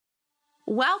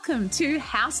Welcome to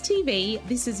House TV.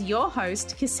 This is your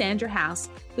host, Cassandra House,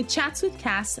 with Chats with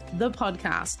Cass, the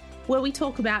podcast, where we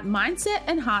talk about mindset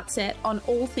and heartset on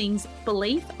all things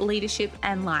belief, leadership,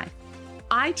 and life.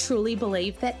 I truly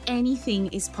believe that anything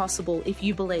is possible if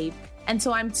you believe. And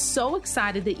so I'm so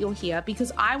excited that you're here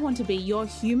because I want to be your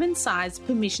human-sized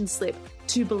permission slip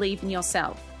to believe in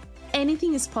yourself.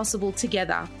 Anything is possible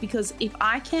together because if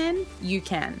I can, you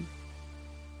can.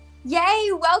 Yay!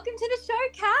 Welcome to the show,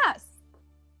 Cass.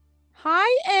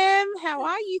 Hi, Em. How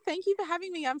are you? Thank you for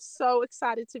having me. I'm so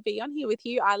excited to be on here with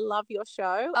you. I love your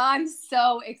show. I'm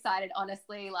so excited,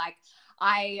 honestly.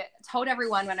 I told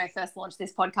everyone when I first launched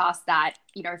this podcast that,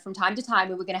 from time to time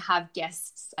we were going to have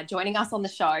guests joining us on the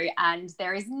show, and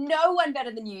there is no one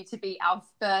better than you to be our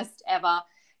first ever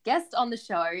guest on the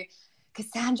show,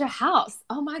 Cassandra House.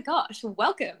 Oh my gosh,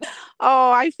 welcome.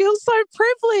 Oh, I feel so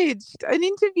privileged. An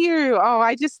interview. Oh,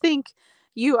 I just think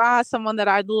you are someone that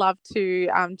I'd love to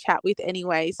chat with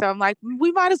anyway. So I'm like,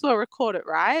 we might as well record it,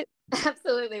 right?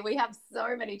 Absolutely. We have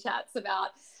so many chats about,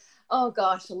 oh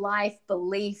gosh, life,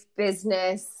 belief,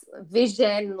 business,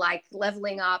 vision,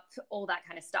 leveling up, all that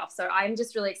kind of stuff. So I'm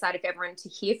just really excited for everyone to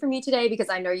hear from you today because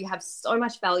I know you have so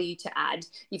much value to add.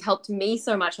 You've helped me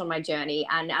so much on my journey.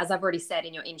 And as I've already said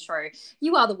in your intro,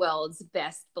 you are the world's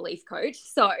best belief coach.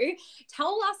 So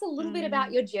tell us a little bit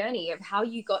about your journey of how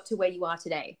you got to where you are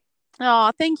today.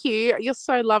 Oh, thank you. You're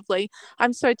so lovely.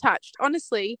 I'm so touched.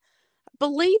 Honestly,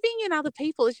 believing in other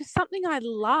people is just something I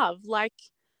love.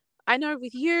 I know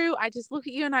with you, I just look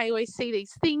at you and I always see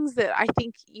these things that I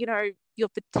think, your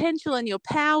potential and your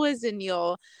powers and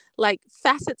your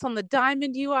facets on the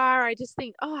diamond you are. I just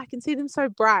think, I can see them so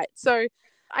bright. So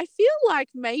I feel like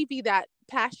maybe that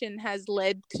passion has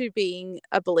led to being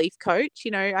a belief coach.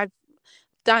 I've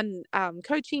done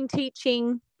coaching,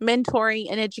 teaching, mentoring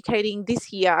and educating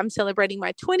this year. I'm celebrating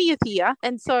my 20th year.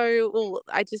 And so,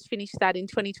 I just finished that in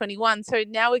 2021. So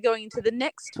now we're going into the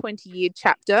next 20-year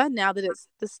chapter now that it's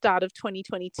the start of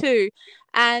 2022.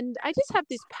 And I just have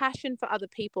this passion for other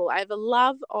people. I have a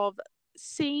love of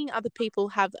seeing other people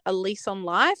have a lease on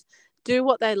life, do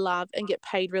what they love and get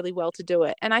paid really well to do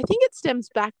it. And I think it stems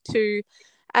back to,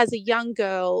 as a young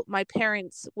girl, my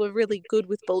parents were really good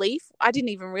with belief. I didn't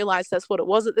even realize that's what it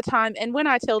was at the time. And when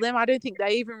I tell them, I don't think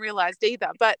they even realized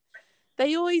either. But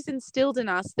they always instilled in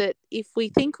us that if we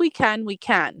think we can, we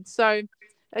can. So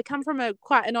I come from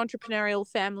quite an entrepreneurial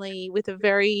family with a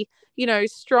very,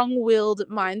 strong-willed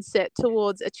mindset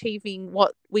towards achieving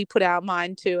what we put our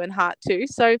mind to and heart to.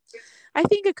 So I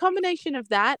think a combination of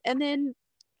that, and then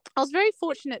I was very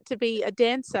fortunate to be a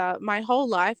dancer my whole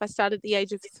life. I started at the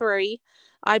age of 3.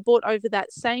 I bought over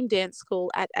that same dance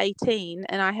school at 18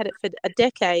 and I had it for a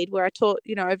decade where I taught,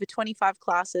 over 25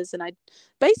 classes, and I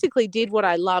basically did what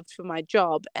I loved for my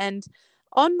job. And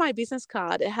on my business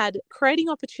card, it had creating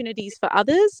opportunities for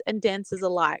others and dancers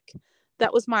alike.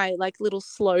 That was my little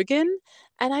slogan.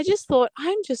 And I just thought,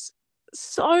 I'm just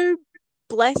so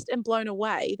blessed and blown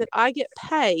away that I get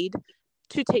paid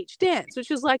to teach dance,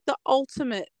 which was the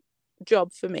ultimate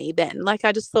job for me then.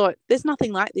 I just thought, there's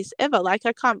nothing like this ever. I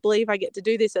can't believe I get to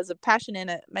do this as a passion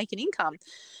and make an income.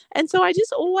 And so I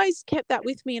just always kept that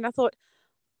with me. And I thought,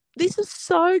 this is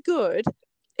so good.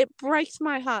 It breaks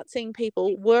my heart seeing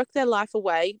people work their life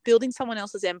away, building someone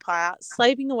else's empire,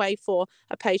 slaving away for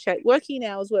a paycheck, working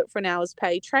hours, work for an hour's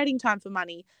pay, trading time for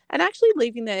money, and actually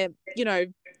leaving their,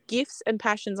 gifts and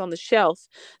passions on the shelf.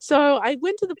 So I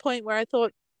went to the point where I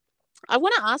thought, I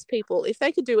want to ask people if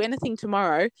they could do anything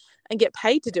tomorrow and get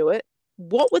paid to do it,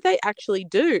 what would they actually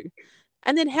do?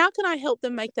 And then how can I help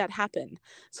them make that happen?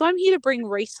 So I'm here to bring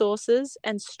resources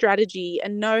and strategy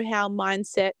and know-how,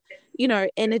 mindset,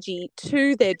 energy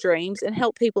to their dreams and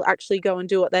help people actually go and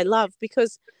do what they love.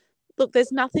 Because look,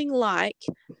 there's nothing like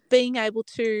being able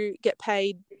to get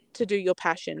paid to do your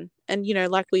passion. And,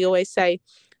 like we always say,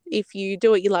 if you do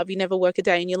what you love, you never work a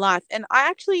day in your life. And I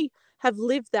actually have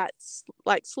lived that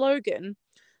slogan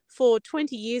for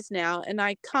 20 years now. And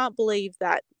I can't believe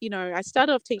that, I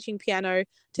started off teaching piano.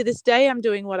 To this day, I'm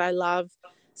doing what I love,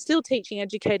 still teaching,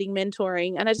 educating,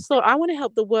 mentoring. And I just thought, I want to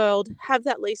help the world have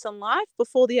that lease on life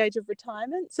before the age of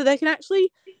retirement so they can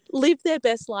actually live their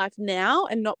best life now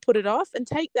and not put it off and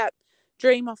take that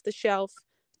dream off the shelf,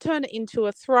 turn it into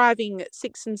a thriving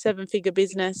 6- and 7-figure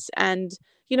business and,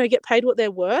 get paid what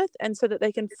they're worth, and so that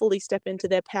they can fully step into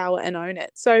their power and own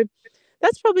it. So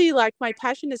that's probably my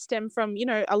passion has stemmed from,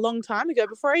 a long time ago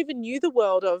before I even knew the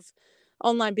world of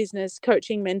online business,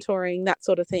 coaching, mentoring, that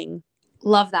sort of thing.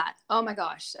 Love that. Oh my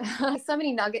gosh. So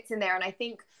many nuggets in there. And I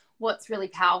think what's really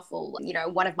powerful,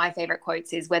 one of my favorite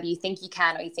quotes is whether you think you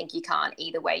can or you think you can't,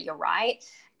 either way, you're right.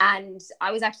 And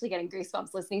I was actually getting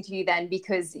goosebumps listening to you then,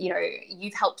 because, you know,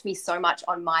 you've helped me so much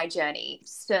on my journey,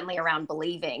 certainly around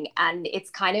believing. And it's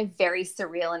kind of very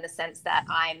surreal in the sense that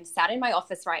I'm sat in my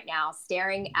office right now,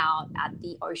 staring out at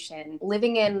the ocean,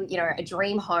 living in, you know, a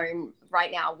dream home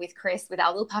right now with Chris, with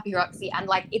our little puppy Roxy. And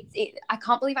like, I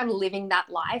can't believe I'm living that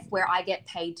life where I get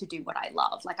paid to do what I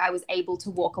love. Like, I was able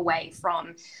to walk away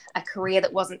from a career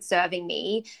that wasn't serving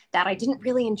me, that I didn't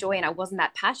really enjoy and I wasn't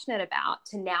that passionate about,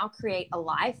 to now create a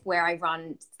life where I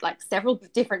run like several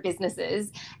different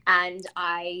businesses. And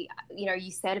I, you know,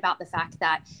 you said about the fact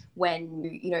that when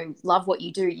you know, love what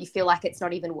you do, you feel like it's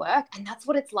not even work. And that's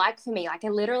what it's like for me. Like, I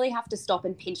literally have to stop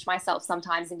and pinch myself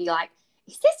sometimes and be like,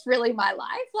 is this really my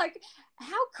life? Like,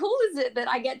 how cool is it that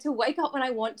I get to wake up when I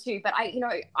want to? But I, you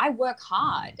know, I work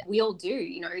hard. We all do,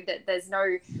 you know, that there's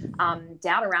no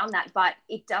doubt around that. But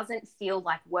it doesn't feel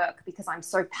like work because I'm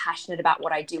so passionate about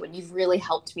what I do. And you've really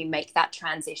helped me make that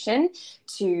transition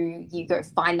to, you go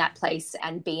find that place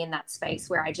and be in that space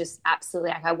where I just absolutely,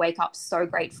 like, I wake up so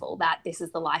grateful that this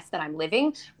is the life that I'm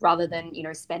living, rather than, you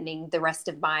know, spending the rest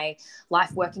of my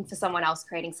life working for someone else,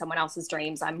 creating someone else's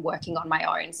dreams. I'm working on my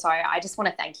own. So I just want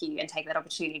to thank you and take that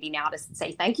opportunity now to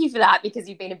say thank you for that, because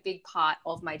you've been a big part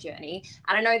of my journey.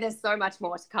 And I know there's so much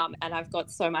more to come, and I've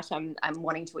got so much I'm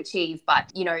wanting to achieve.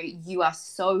 But, you know, you are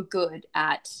so good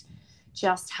at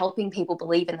just helping people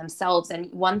believe in themselves. And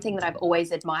one thing that I've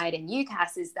always admired in you,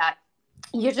 Cass, is that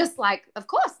you're just like, of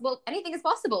course, well, anything is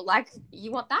possible. Like,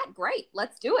 you want that? Great,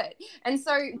 let's do it. And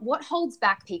so what holds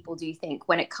back people, do you think,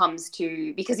 when it comes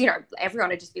to, because, you know,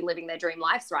 everyone would just be living their dream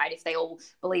lives, right, if they all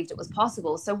believed it was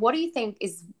possible. So what do you think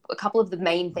is a couple of the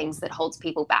main things that holds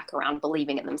people back around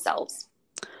believing in themselves?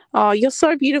 Oh, you're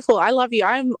so beautiful. I love you.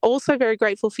 I'm also very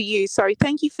grateful for you. So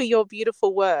thank you for your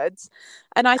beautiful words.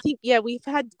 And I think, yeah, we've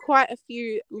had quite a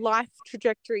few life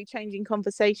trajectory changing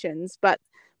conversations, but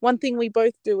one thing we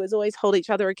both do is always hold each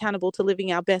other accountable to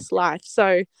living our best life.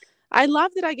 So I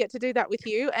love that I get to do that with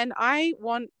you. And I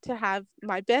want to have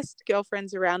my best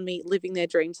girlfriends around me living their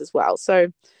dreams as well. So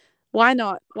why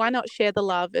not? Why not share the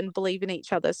love and believe in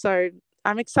each other? So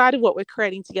I'm excited what we're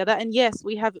creating together. And yes,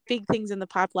 we have big things in the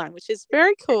pipeline, which is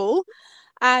very cool.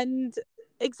 And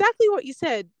exactly what you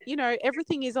said, you know,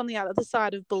 everything is on the other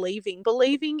side of believing.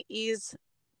 Believing is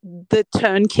the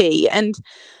turnkey. And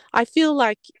I feel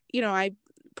like, you know, I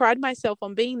pride myself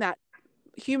on being that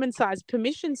human-sized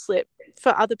permission slip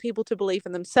for other people to believe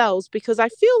in themselves, because I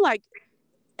feel like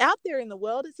out there in the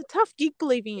world, it's a tough gig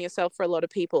believing in yourself for a lot of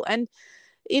people. And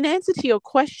in answer to your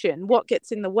question, what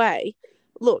gets in the way?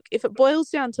 Look, if it boils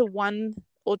down to one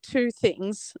or two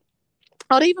things,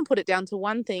 I'd even put it down to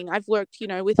one thing. I've worked, you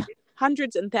know, with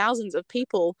hundreds and thousands of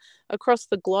people across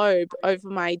the globe over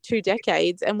my 2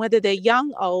 decades. And whether they're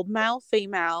young, old, male,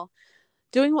 female,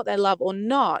 doing what they love or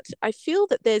not, I feel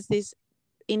that there's this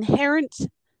inherent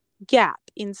gap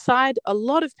inside a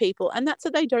lot of people. And that's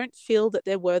that they don't feel that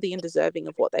they're worthy and deserving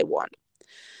of what they want.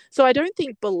 So I don't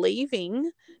think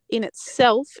believing in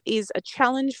itself is a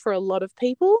challenge for a lot of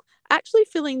people. Actually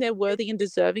feeling they're worthy and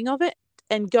deserving of it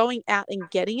and going out and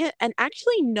getting it and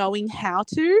actually knowing how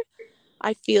to,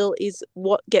 I feel, is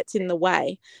what gets in the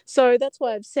way. So that's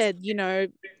why I've said, you know,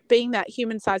 being that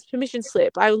human-sized permission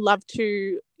slip, I would love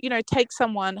to, you know, take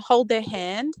someone, hold their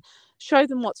hand, show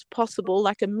them what's possible,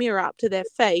 like a mirror up to their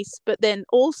face, but then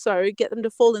also get them to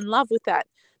fall in love with that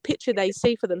picture they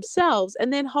see for themselves,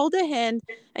 and then hold their hand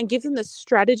and give them the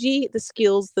strategy, the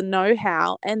skills, the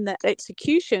know-how, and the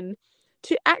execution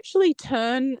to actually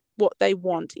turn what they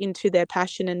want into their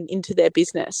passion and into their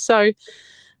business. So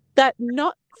that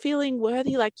not feeling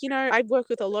worthy, like, you know, I work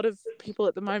with a lot of people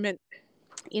at the moment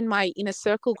in my inner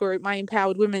circle group, my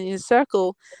Empowered Women Inner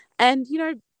Circle. And, you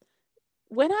know,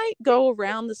 when I go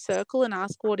around the circle and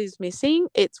ask what is missing,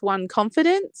 it's one,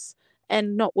 confidence,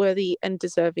 and not worthy and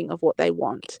deserving of what they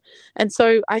want. And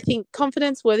so I think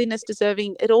confidence, worthiness,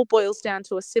 deserving, it all boils down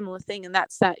to a similar thing. And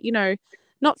that's that, you know,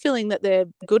 not feeling that they're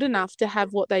good enough to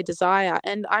have what they desire.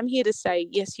 And I'm here to say,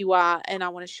 yes, you are. And I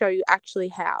want to show you actually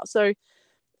how. So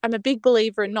I'm a big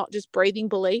believer in not just breathing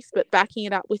belief, but backing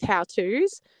it up with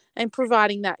how-tos and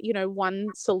providing that, you know, one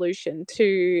solution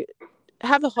to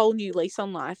have a whole new lease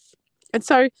on life. And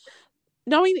so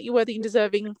knowing that you're worthy and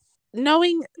deserving,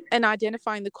 knowing and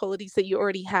identifying the qualities that you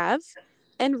already have,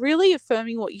 and really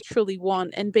affirming what you truly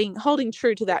want and holding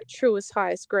true to that truest,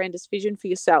 highest, grandest vision for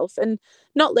yourself, and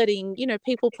not letting, you know,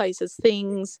 people, places,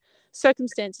 things,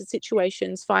 circumstances,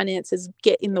 situations, finances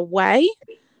get in the way.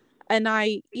 And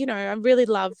I really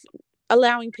love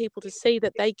allowing people to see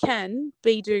that they can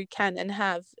be, do, can, and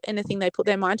have anything they put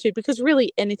their mind to, because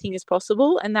really anything is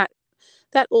possible. And that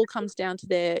all comes down to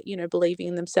their, you know, believing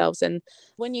in themselves. And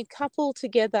when you couple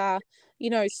together,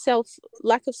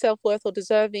 lack of self-worth or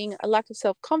deserving, a lack of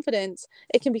self-confidence,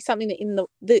 it can be something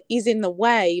that is in the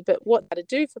way. But what to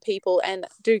do for people and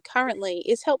do currently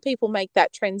is help people make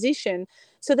that transition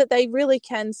so that they really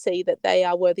can see that they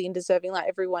are worthy and deserving like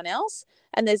everyone else.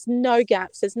 And there's no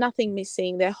gaps, there's nothing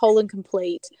missing, they're whole and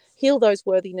complete. Heal those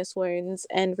worthiness wounds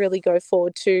and really go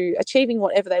forward to achieving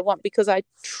whatever they want, because I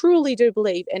truly do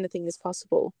believe anything is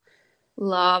possible.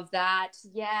 Love that.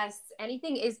 Yes,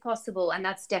 anything is possible. And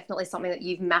that's definitely something that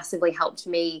you've massively helped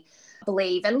me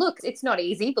believe. And look, it's not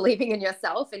easy believing in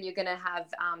yourself, and you're going to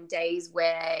have days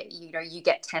where, you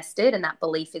get tested and that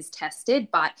belief is tested,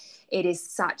 but it is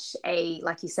such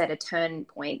like you said, a turn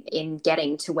point in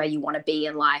getting to where you want to be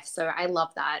in life. So I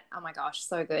love that. Oh my gosh,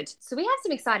 so good. So we have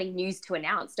some exciting news to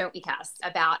announce, don't we, Cass,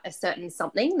 about a certain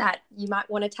something that you might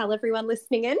want to tell everyone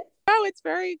listening in? Oh, it's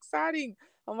very exciting.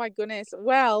 Oh my goodness.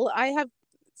 Well, I have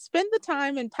spent the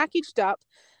time and packaged up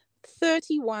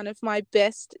 31 of my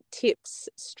best tips,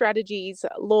 strategies,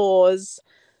 laws,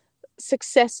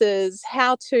 successes,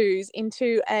 how-tos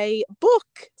into a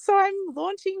book. So I'm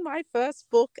launching my first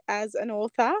book as an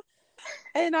author,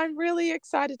 and I'm really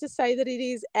excited to say that it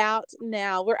is out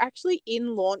now. We're actually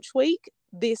in launch week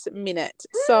this minute.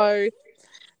 So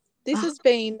this has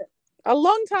been a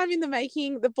long time in the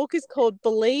making. The book is called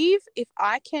Believe, If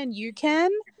I Can, You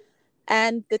Can.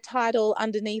 And the title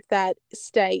underneath that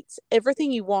states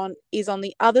everything you want is on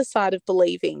the other side of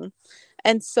believing.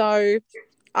 And so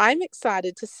I'm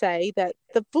excited to say that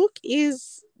the book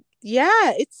is,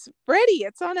 it's ready.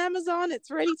 It's on Amazon.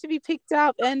 It's ready to be picked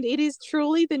up. And it is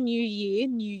truly the new year,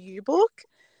 new you book.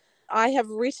 I have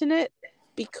written it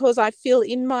because I feel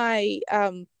in my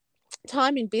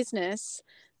time in business,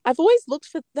 I've always looked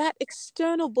for that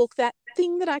external book, that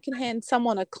thing that I can hand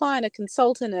someone, a client, a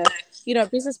consultant, a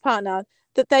business partner,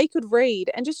 that they could read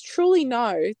and just truly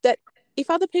know that if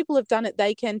other people have done it,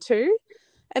 they can too.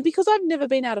 And because I've never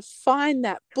been able to find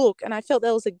that book and I felt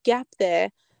there was a gap there,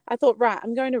 I thought, right,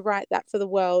 I'm going to write that for the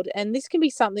world. And this can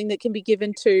be something that can be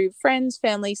given to friends,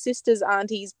 family, sisters,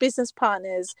 aunties, business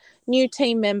partners, new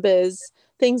team members,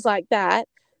 things like that,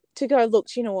 to go,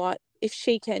 look, you know what? If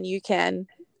she can, you can.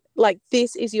 Like,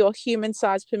 this is your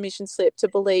human-sized permission slip to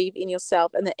believe in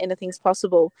yourself and that anything's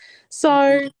possible.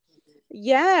 So,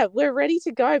 we're ready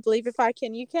to go. Believe If I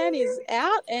Can, You Can is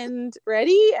out and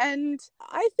ready. And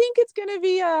I think it's going to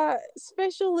be a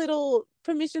special little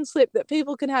permission slip that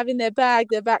people can have in their bag,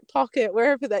 their back pocket,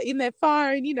 wherever they're in their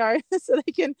phone, so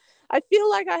they can, I feel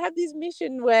like I have this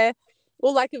mission where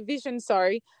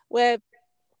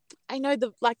I know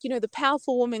the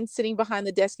powerful woman sitting behind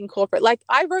the desk in corporate. Like,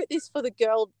 I wrote this for the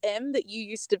girl M that you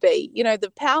used to be,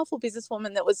 the powerful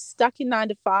businesswoman that was stuck in 9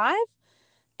 to 5.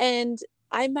 And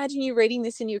I imagine you reading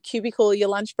this in your cubicle or your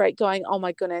lunch break going, oh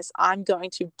my goodness, I'm going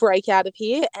to break out of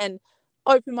here and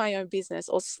open my own business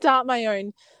or start my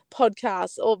own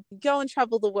podcast or go and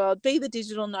travel the world, be the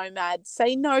digital nomad,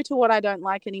 say no to what I don't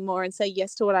like anymore and say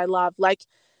yes to what I love. Like,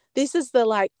 this is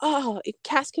if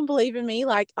Cass can believe in me,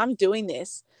 like, I'm doing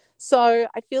this. So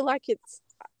I feel like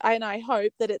I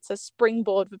hope that it's a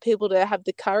springboard for people to have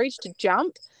the courage to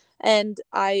jump. And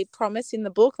I promise in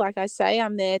the book, like I say,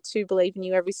 I'm there to believe in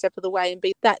you every step of the way and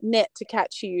be that net to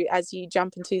catch you as you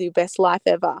jump into the best life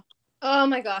ever. Oh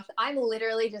my gosh, I'm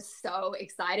literally just so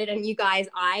excited. And you guys,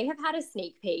 I have had a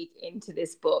sneak peek into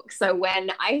this book. So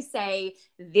when I say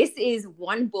this is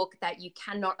one book that you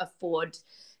cannot afford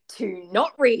to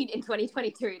not read in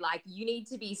 2022, like, you need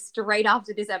to be straight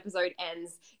after this episode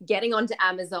ends, getting onto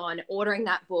Amazon, ordering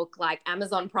that book, like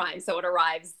Amazon Prime, so it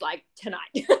arrives like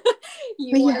tonight.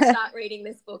 You want to start reading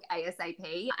this book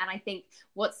ASAP. And I think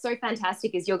what's so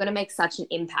fantastic is you're going to make such an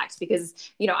impact because,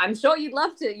 I'm sure you'd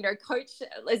love to, coach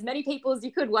as many people as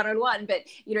you could one-on-one, but,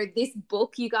 this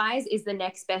book, you guys, is the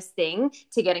next best thing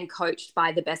to getting coached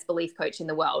by the best belief coach in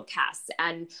the world, Cass.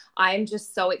 And I am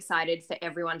just so excited for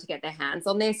everyone to get their hands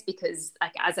on this because,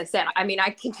 like, as I said, I mean, I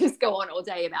can just go on all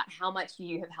day about how much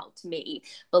you have helped me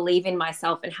believe in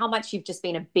myself and how much you've just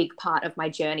been a big part of my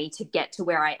journey to get to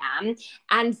where I am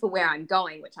and for where I'm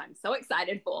going, which I'm so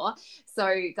excited for.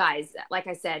 So guys, like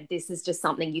I said, this is just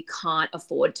something you can't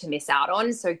afford to miss out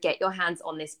on. So get your hands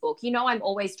on this book. I'm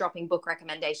always dropping book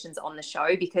recommendations on the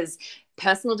show because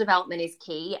personal development is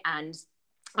key, and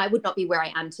I would not be where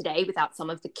I am today without some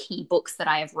of the key books that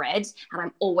I have read, and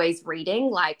I'm always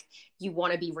reading. Like, you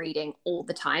want to be reading all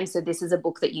the time. So this is a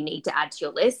book that you need to add to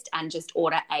your list and just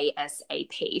order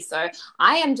ASAP. So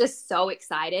I am just so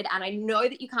excited, and I know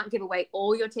that you can't give away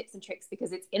all your tips and tricks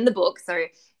because it's in the book. So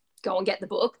go and get the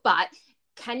book, but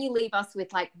can you leave us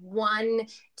with like one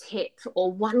tip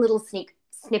or one little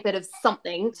snippet of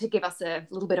something to give us a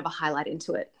little bit of a highlight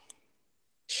into it?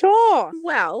 Sure.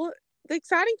 Well, the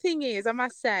exciting thing is, I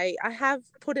must say, I have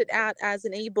put it out as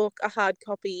an ebook, a hard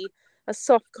copy, a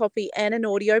soft copy, and an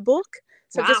audio book.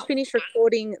 So I've just finished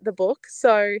recording the book.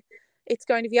 So it's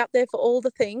going to be up there for all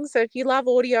the things. So if you love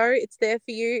audio, it's there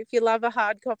for you. If you love a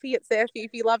hard copy, it's there for you.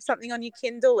 If you love something on your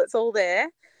Kindle, it's all there.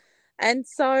 And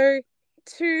so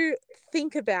to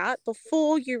think about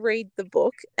before you read the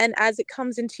book and as it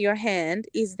comes into your hand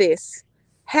is this: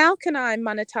 how can I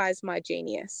monetize my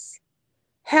genius?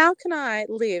 How can I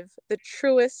live the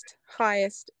truest,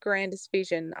 highest, grandest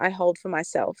vision I hold for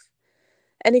myself?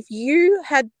 And if you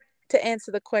had to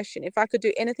answer the question, if I could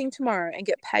do anything tomorrow and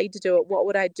get paid to do it, what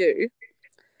would I do?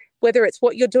 Whether it's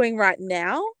what you're doing right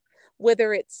now,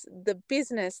 whether it's the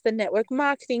business, the network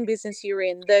marketing business you're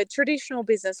in, the traditional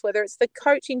business, whether it's the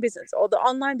coaching business or the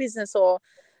online business, or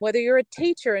whether you're a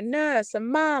teacher, a nurse, a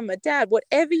mom, a dad,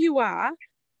 whatever you are,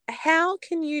 how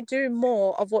can you do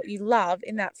more of what you love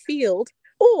in that field?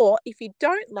 Or if you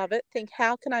don't love it, think,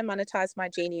 how can I monetize my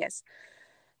genius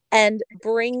and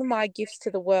bring my gifts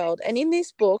to the world? And in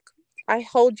this book, I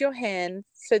hold your hand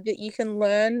so that you can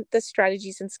learn the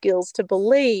strategies and skills to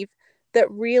believe that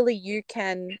really you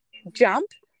can jump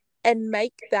and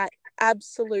make that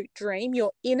absolute dream,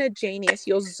 your inner genius,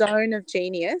 your zone of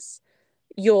genius,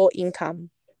 your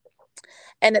income.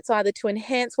 And it's either to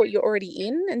enhance what you're already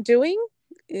in and doing,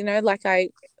 like I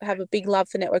have a big love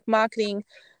for network marketing.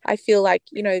 I feel like,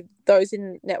 those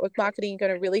in network marketing are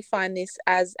going to really find this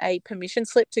as a permission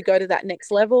slip to go to that next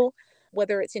level,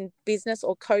 whether it's in business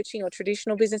or coaching or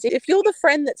traditional business. If you're the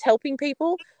friend that's helping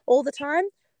people all the time,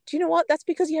 do you know what? That's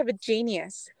because you have a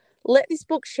genius. Let this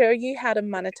book show you how to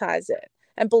monetize it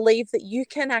and believe that you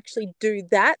can actually do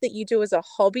that you do as a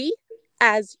hobby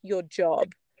as your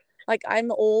job. Like,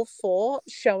 I'm all for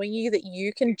showing you that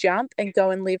you can jump and go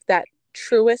and live that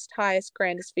truest, highest,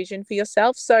 grandest vision for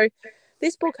yourself. So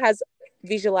this book has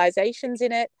visualizations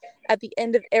in it. At the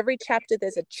end of every chapter,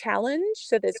 there's a challenge.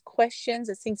 So there's questions,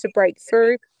 there's things to break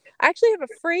through. I actually have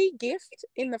a free gift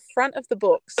in the front of the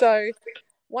book. So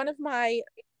one of my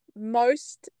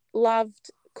most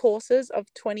loved courses of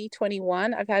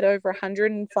 2021, I've had over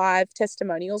 105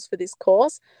 testimonials for this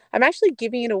course. I'm actually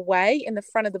giving it away in the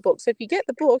front of the book. So if you get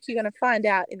the book, you're going to find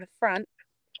out in the front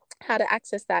how to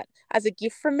access that as a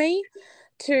gift from me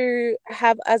to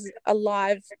have as a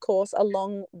live course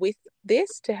along with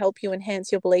this to help you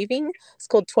enhance your believing. It's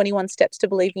called 21 Steps to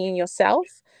Believing in Yourself.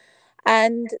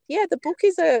 And yeah, the book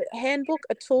is a handbook,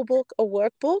 a toolbook, a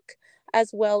workbook,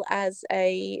 as well as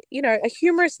a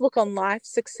humorous look on life,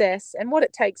 success, and what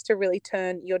it takes to really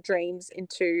turn your dreams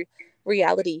into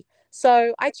reality.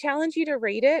 So I challenge you to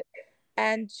read it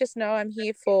and just know I'm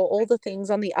here for all the things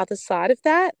on the other side of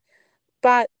that.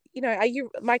 But,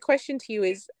 my question to you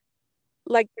is,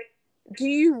 like, do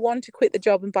you want to quit the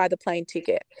job and buy the plane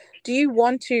ticket? Do you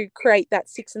want to create that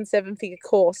 6 and 7 figure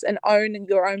course and own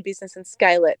your own business and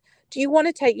scale it? Do you want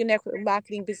to take your network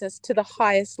marketing business to the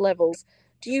highest levels?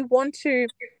 Do you want to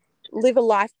live a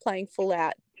life playing full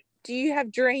out? Do you have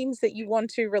dreams that you want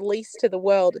to release to the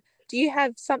world? Do you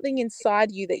have something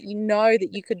inside you that you know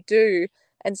that you could do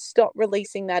and stop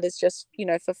releasing that as just,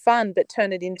 for fun, but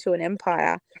turn it into an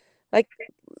empire? Like,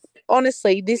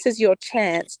 honestly, this is your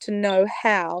chance to know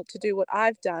how to do what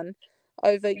I've done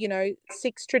over,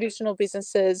 6 traditional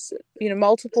businesses,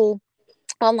 multiple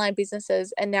online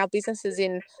businesses, and now businesses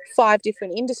in 5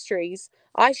 different industries.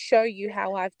 I show you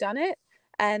how I've done it.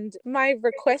 And my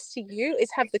request to you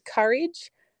is have the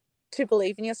courage to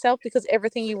believe in yourself, because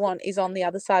everything you want is on the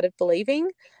other side of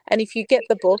believing. And if you get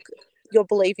the book, your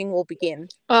believing will begin.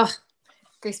 Oh,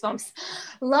 goosebumps.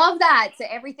 Love that. So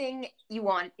everything you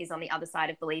want is on the other side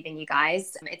of believing, you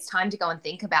guys. It's time to go and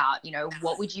think about,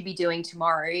 what would you be doing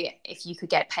tomorrow if you could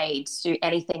get paid to do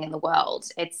anything in the world?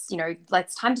 It's,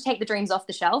 it's time to take the dreams off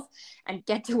the shelf and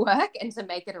get to work and to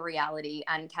make it a reality.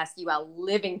 And Cass, you are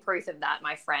living proof of that,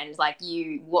 my friend. Like,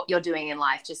 what you're doing in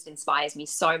life just inspires me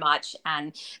so much.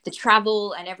 And the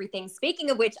travel and everything.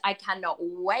 Speaking of which, I cannot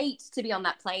wait to be on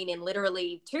that plane in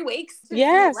literally 2 weeks.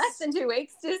 Yes. Less than 2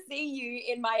 weeks to see you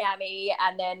in Miami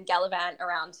and then gallivant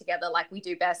around together like we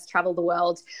do best, travel the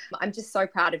world. I'm just so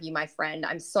proud of you, my friend.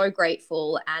 I'm so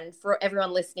grateful. And for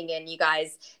everyone listening in, you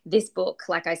guys, this book,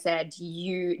 like I said,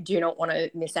 you do not want to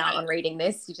miss out on reading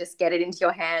this. You just get it into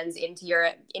your hands, into your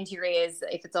ears.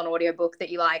 If it's on audiobook that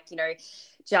you like,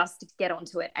 just get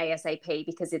onto it ASAP,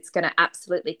 because it's going to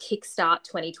absolutely kickstart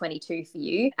 2022 for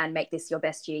you and make this your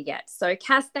best year yet. So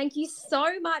Cass, thank you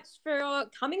so much for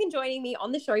coming and joining me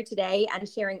on the show today and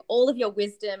sharing all of your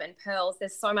wisdom and pearls.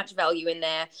 There's so much value in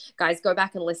there. Guys, go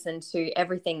back and listen to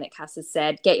everything that Cass has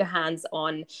said. Get your hands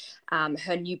on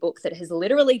her new book that has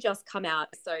literally just come out.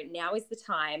 So now is the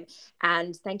time.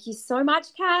 And thank you so much,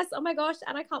 Cass. Oh my gosh.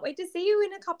 And I can't wait to see you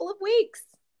in a couple of weeks.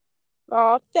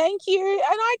 Oh, thank you.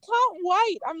 And I can't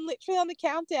wait. I'm literally on the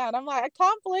countdown. I'm like, I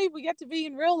can't believe we get to be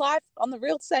in real life on the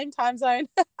real same time zone.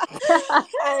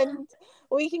 And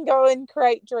we can go and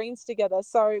create dreams together.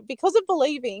 So because of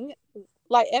believing,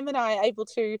 like Em and I are able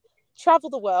to travel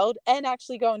the world and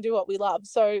actually go and do what we love.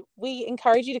 So we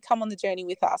encourage you to come on the journey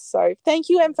with us. So thank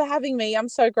you, Em, for having me. I'm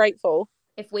so grateful.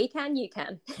 If we can, you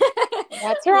can.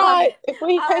 That's right. If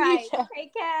we can, right. you can.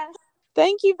 Take care.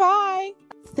 Thank you. Bye.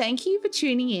 Thank you for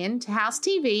tuning in to House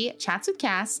TV Chats with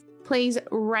Cass. Please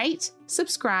rate,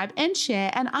 subscribe, and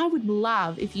share. And I would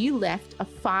love if you left a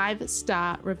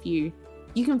 5-star review.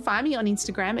 You can find me on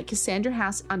Instagram at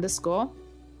CassandraHouse_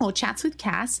 or Chats with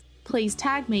Cass. Please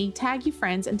tag me, tag your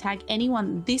friends, and tag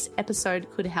anyone this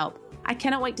episode could help. I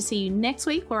cannot wait to see you next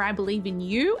week, where I believe in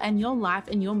you and your life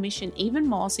and your mission even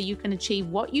more so you can achieve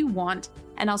what you want.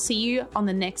 And I'll see you on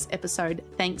the next episode.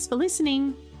 Thanks for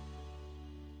listening.